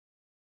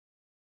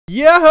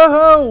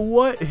Yo,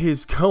 what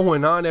is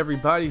going on,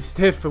 everybody?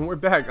 Stiff, and we're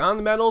back on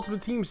the Madden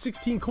Ultimate Team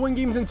 16 coin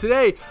games, and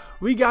today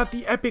we got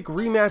the epic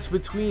rematch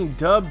between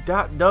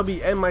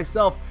Dub.W and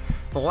myself.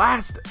 The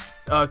last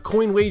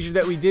coin wager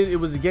that we did, it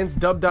was against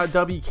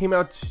Dub.W.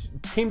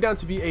 Came down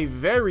to be a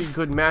very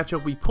good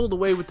matchup. We pulled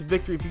away with the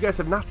victory. If you guys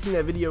have not seen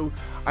that video,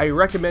 I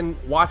recommend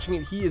watching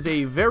it. He is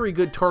a very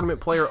good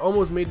tournament player,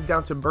 almost made it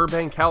down to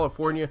Burbank,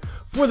 California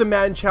for the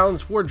Madden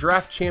Challenge for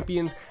Draft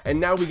Champions, and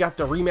now we got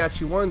the rematch.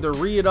 He wanted to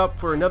re it up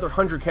for another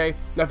 100K.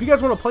 Now, if you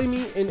guys want to play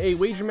me in a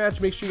wager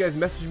match, make sure you guys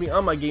message me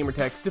on my gamer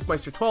tag,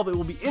 Stiffmeister12. It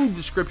will be in the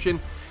description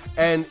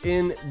and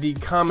in the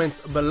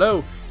comments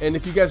below. And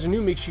if you guys are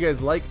new, make sure you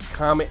guys like,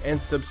 comment,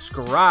 and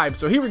subscribe.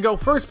 So here we go.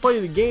 First play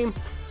of the game.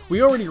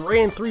 We already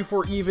ran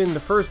 3-4 even the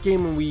first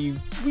game, and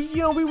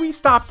we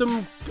stopped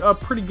them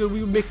pretty good.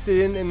 We mixed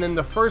it in, and then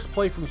the first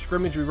play from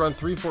scrimmage, we run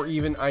 3-4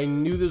 even. I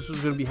knew this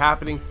was going to be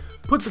happening.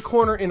 Put the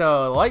corner in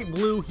a light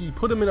blue. He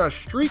put him in a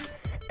streak,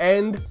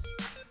 and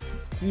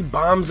he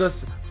bombs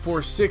us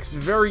for 6.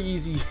 Very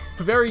easy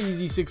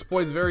 6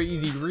 points. Very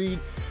easy read,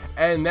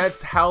 and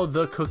that's how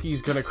the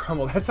cookie's gonna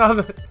crumble. That's how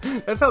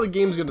the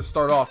game's gonna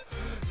start off.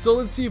 So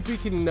let's see if we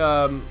can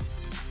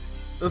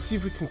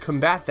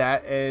combat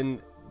that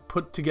and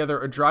put together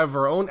a drive of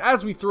our own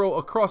as we throw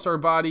across our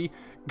body,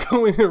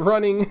 going and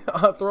running,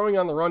 throwing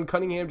on the run.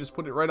 Cunningham just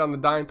put it right on the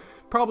dime.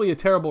 Probably a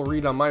terrible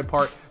read on my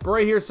part, but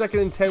right here,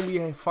 2nd and 10,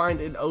 we find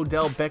an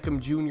Odell Beckham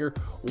Jr.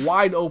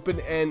 wide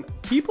open, and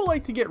people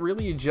like to get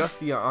really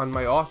adjusty on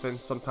my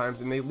offense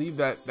sometimes, and they leave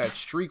that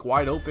streak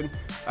wide open.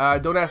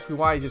 Don't ask me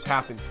why, it just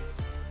happens.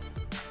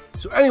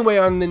 So anyway,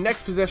 on the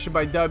next possession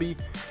by W,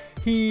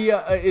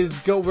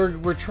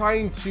 we're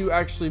trying to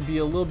actually be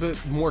a little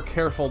bit more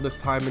careful this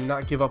time and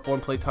not give up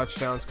one-play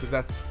touchdowns, because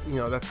that's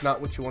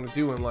not what you want to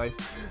do in life,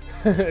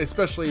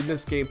 especially in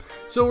this game.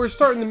 So we're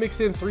starting to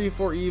mix in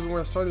 3-4 even.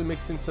 We're starting to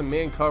mix in some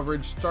man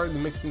coverage, starting to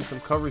mix in some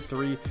cover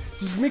 3,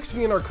 just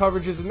mixing in our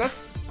coverages, and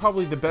that's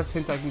probably the best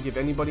hint I can give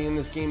anybody in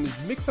this game is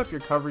mix up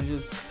your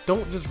coverages.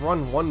 Don't just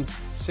run one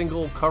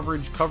single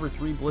coverage, cover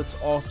 3 blitz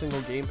all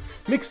single game.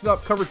 Mix it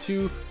up, cover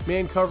 2,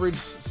 man coverage,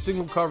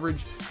 single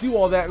coverage, do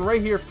all that. And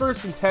right here,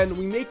 1st and 10,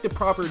 we make the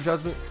proper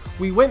adjustment.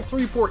 We went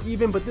 3-4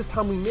 even, but this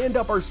time we manned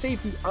up our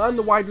safety on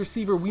the wide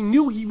receiver. We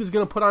knew he was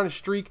going to put on a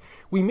streak.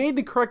 We made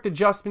the correct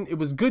adjustment. It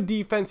was good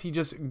defense. He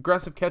just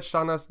aggressive catched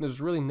on us, and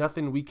there's really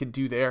nothing we could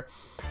do there.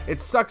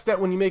 It sucks that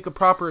when you make a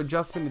proper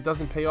adjustment, it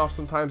doesn't pay off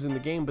sometimes in the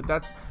game, but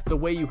that's the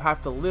way you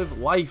have to live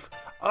life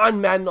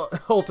on Madden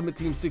Ultimate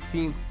Team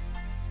 16.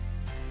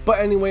 But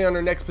anyway, on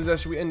our next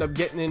possession, we end up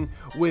getting in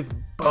with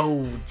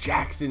Bo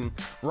Jackson,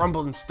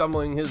 rumbling,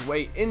 stumbling his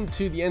way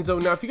into the end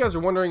zone. Now, if you guys are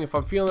wondering if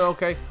I'm feeling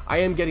okay, I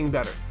am getting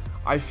better.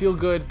 I feel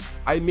good.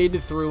 I made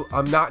it through.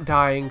 I'm not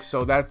dying,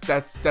 so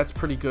that's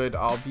pretty good.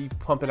 I'll be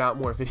pumping out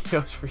more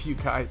videos for you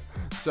guys.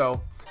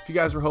 So if you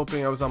guys were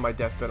hoping I was on my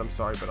deathbed, I'm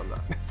sorry, but I'm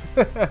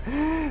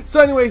not.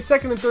 So anyway,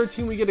 2nd and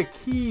 13, we get a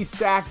key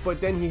sack, but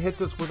then he hits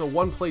us with a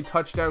one-play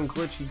touchdown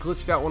glitch. He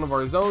glitched out one of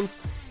our zones.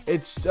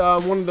 It's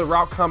one of the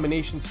route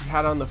combinations he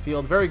had on the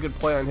field. Very good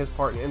play on his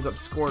part, and ends up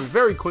scoring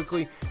very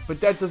quickly.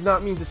 But that does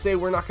not mean to say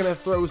we're not going to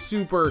throw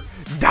super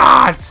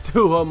dots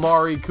to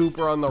Amari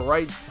Cooper on the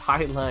right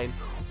sideline.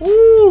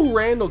 Ooh,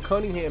 Randall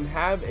Cunningham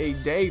have a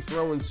day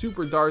throwing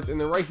super darts, and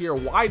then right here,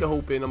 wide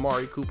open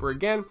Amari Cooper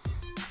again.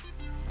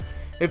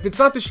 If it's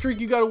not the streak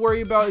you got to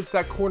worry about, it's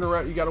that corner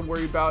route you got to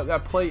worry about.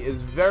 That play is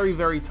very,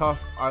 very tough.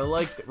 I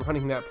like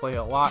running that play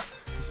a lot,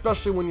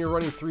 especially when you're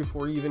running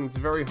 3-4 even. It's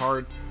very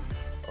hard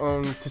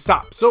to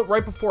stop. So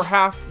right before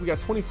half, we got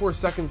 24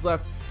 seconds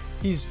left.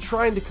 He's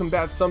trying to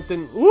combat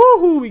something.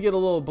 Woohoo! We get a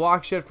little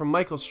block shed from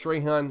Michael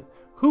Strahan,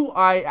 who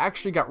I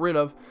actually got rid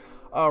of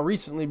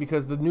recently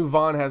because the new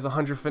Vaughn has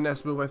 100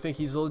 finesse move. I think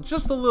he's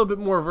just a little bit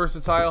more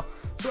versatile.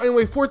 So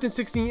anyway, 4th and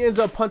 16, he ends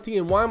up punting.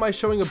 And why am I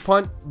showing a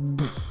punt?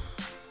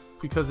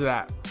 Because of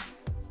that.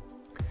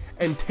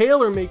 And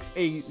Taylor makes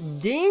a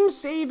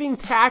game-saving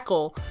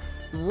tackle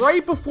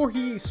right before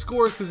he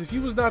scores, because if he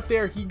was not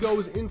there, he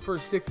goes in for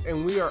 6,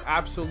 and we are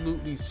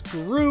absolutely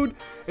screwed.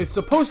 It's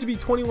supposed to be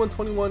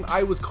 21-21.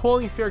 I was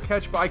calling fair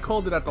catch, but I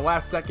called it at the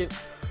last second.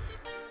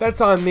 That's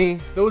on me.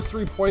 Those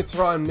 3 points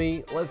are on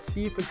me. Let's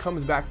see if it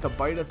comes back to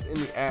bite us in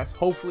the ass.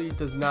 Hopefully it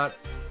does not.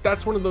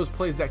 That's one of those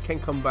plays that can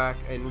come back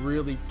and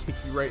really kick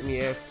you right in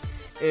the ass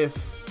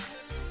if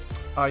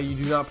you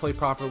do not play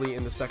properly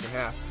in the second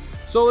half.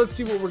 So let's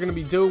see what we're going to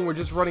be doing. We're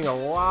just running a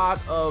lot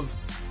of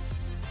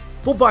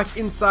fullback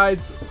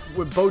insides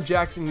with Bo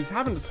Jackson. He's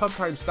having a tough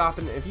time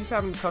stopping. If he's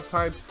having a tough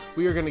time,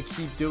 we are going to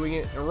keep doing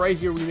it. And right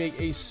here, we make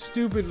a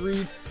stupid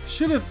read.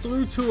 Should have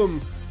threw to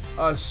him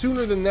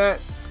sooner than that.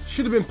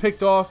 Should have been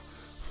picked off.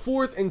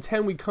 4th and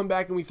 10, we come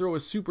back and we throw a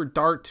super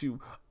dart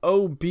to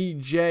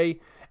OBJ,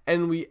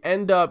 and we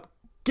end up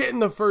getting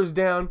the first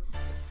down.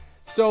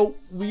 So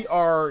we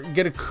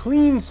get a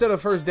clean set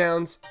of first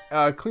downs,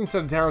 clean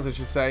set of downs, I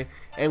should say,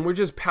 and we're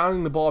just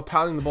pounding the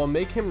ball,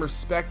 make him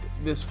respect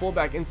this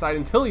fullback inside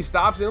until he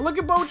stops. And look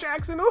at Bo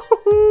Jackson,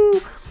 ooh,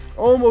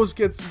 almost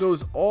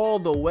goes all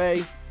the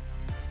way,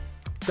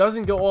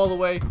 doesn't go all the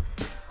way.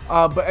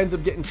 but ends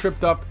up getting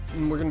tripped up,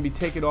 and we're going to be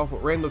taken off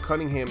with Randall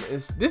Cunningham.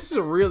 This is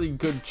a really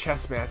good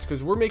chess match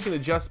because we're making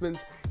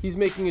adjustments. He's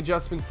making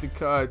adjustments to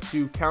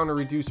counter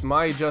reduce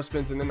my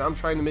adjustments, and then I'm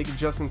trying to make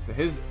adjustments to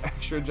his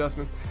extra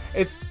adjustments.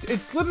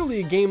 It's literally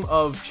a game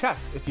of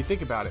chess if you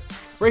think about it.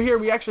 Right here,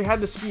 we actually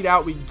had the speed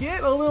out. We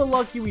get a little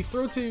lucky. We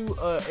throw to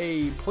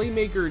a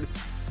playmaker,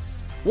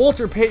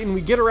 Walter Payton.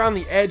 We get around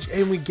the edge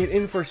and we get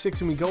in for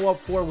 6 and we go up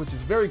 4, which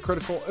is very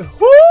critical.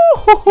 Woo!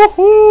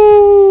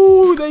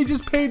 They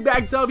just paid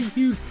back W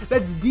huge.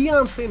 That's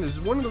Deion Sanders.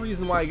 One of the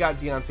reasons why I got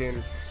Deion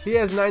Sanders. He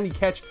has 90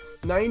 catch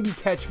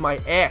my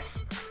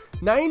ass.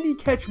 90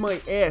 catch my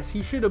ass.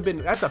 He should have been,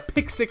 that's a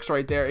pick 6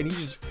 right there, and he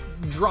just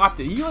dropped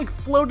it. He like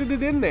floated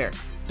it in there.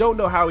 Don't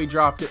know how he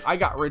dropped it. I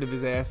got rid of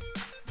his ass.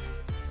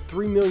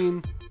 3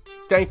 million.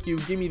 Thank you,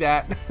 give me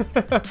that.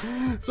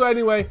 So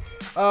anyway,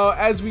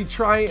 as we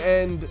try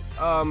and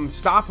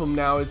stop him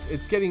now,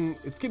 it's getting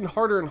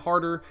harder and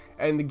harder,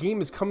 and the game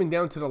is coming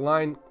down to the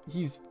line.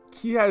 He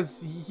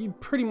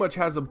pretty much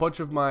has a bunch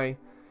of my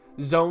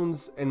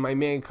zones and my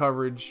man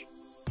coverage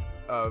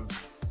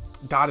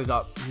dotted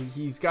up.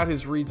 He's got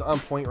his reads on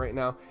point right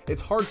now.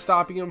 It's hard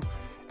stopping him,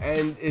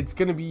 and it's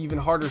going to be even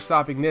harder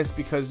stopping this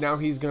because now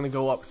he's going to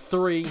go up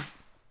 3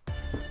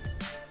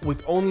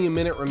 with only a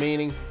minute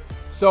remaining.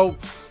 So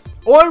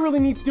all I really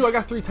need to do, I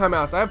got 3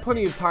 timeouts. I have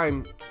plenty of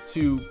time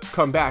to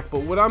come back,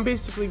 but what I'm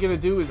basically going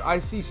to do is I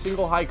see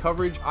single high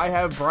coverage. I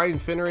have Brian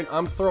Finneran.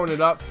 I'm throwing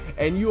it up,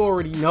 and you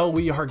already know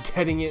we are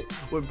getting it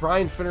with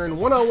Brian Finneran.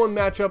 One-on-one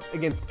matchup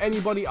against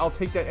anybody. I'll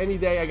take that any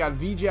day. I got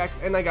VJax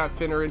and I got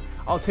Finneran.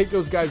 I'll take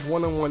those guys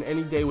one-on-one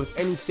any day with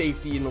any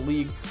safety in the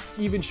league,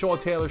 even Sean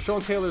Taylor.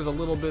 Sean Taylor's a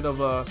little bit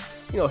of a,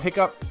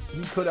 hiccup.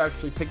 He could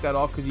actually pick that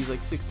off because he's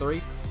like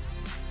 6'3",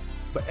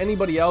 but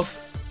anybody else,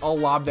 I'll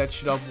lob that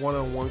shit up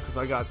one-on-one because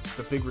I got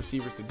the big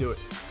receivers to do it.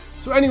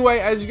 So anyway,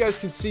 as you guys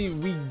can see,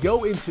 we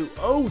go into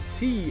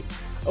OT.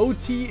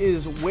 OT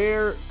is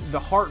where the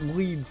heart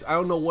bleeds. I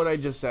don't know what I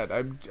just said.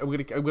 I'm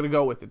gonna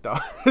go with it though.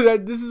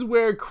 This is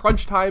where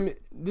crunch time.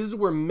 This is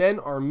where men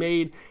are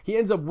made. He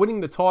ends up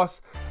winning the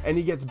toss and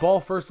he gets ball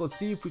first. Let's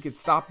see if we could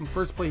stop him.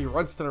 First play, he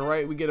runs to the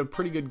right. We get a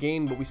pretty good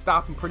gain, but we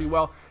stop him pretty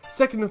well.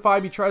 2nd and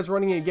 5, he tries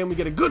running it again. We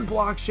get a good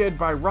block shed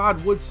by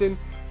Rod Woodson.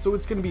 So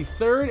it's going to be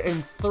 3rd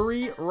and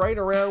 3 right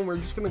around. We're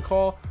just going to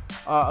call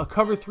a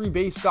cover 3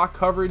 base stock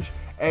coverage.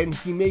 And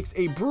he makes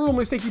a brutal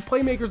mistake. He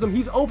playmakers him.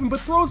 He's open, but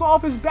throws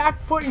off his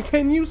back foot. And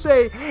can you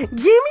say, give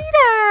me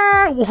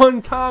that?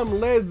 One time,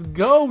 let's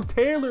go.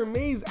 Taylor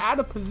Mays out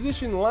of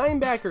position.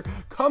 Linebacker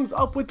comes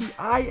up with the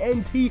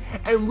INT.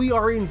 And we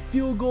are in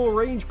field goal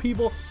range,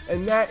 people.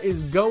 And that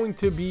is going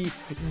to be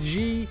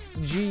GG.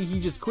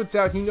 He just quits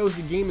out. He knows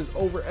the game is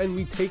over. And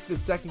we take the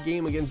 2nd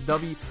game against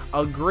W.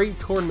 A great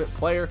tournament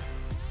player.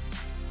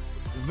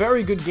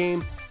 Very good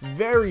game.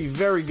 Very,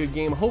 very good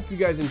game. Hope you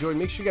guys enjoyed.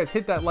 Make sure you guys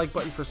hit that like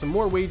button for some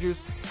more wagers,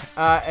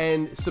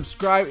 and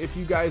subscribe if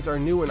you guys are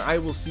new, and I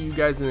will see you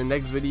guys in the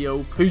next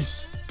video.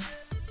 Peace.